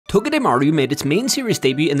Togedemaru made its main series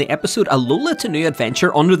debut in the episode Alola to New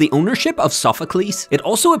Adventure under the ownership of Sophocles. It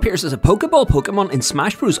also appears as a Pokeball Pokemon in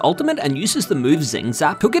Smash Bros. Ultimate and uses the move Zing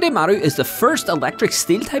Zap. Togedemaru is the first electric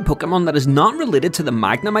steel-type Pokemon that is not related to the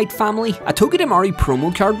Magnemite family. A Togedemaru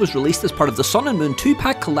promo card was released as part of the Sun and Moon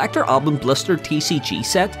 2-pack collector album blister TCG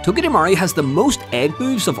set. Togedemaru has the most egg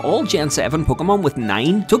moves of all Gen 7 Pokemon with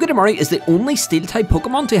 9. Togedemaru is the only steel-type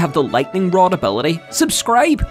Pokemon to have the Lightning Rod ability. Subscribe!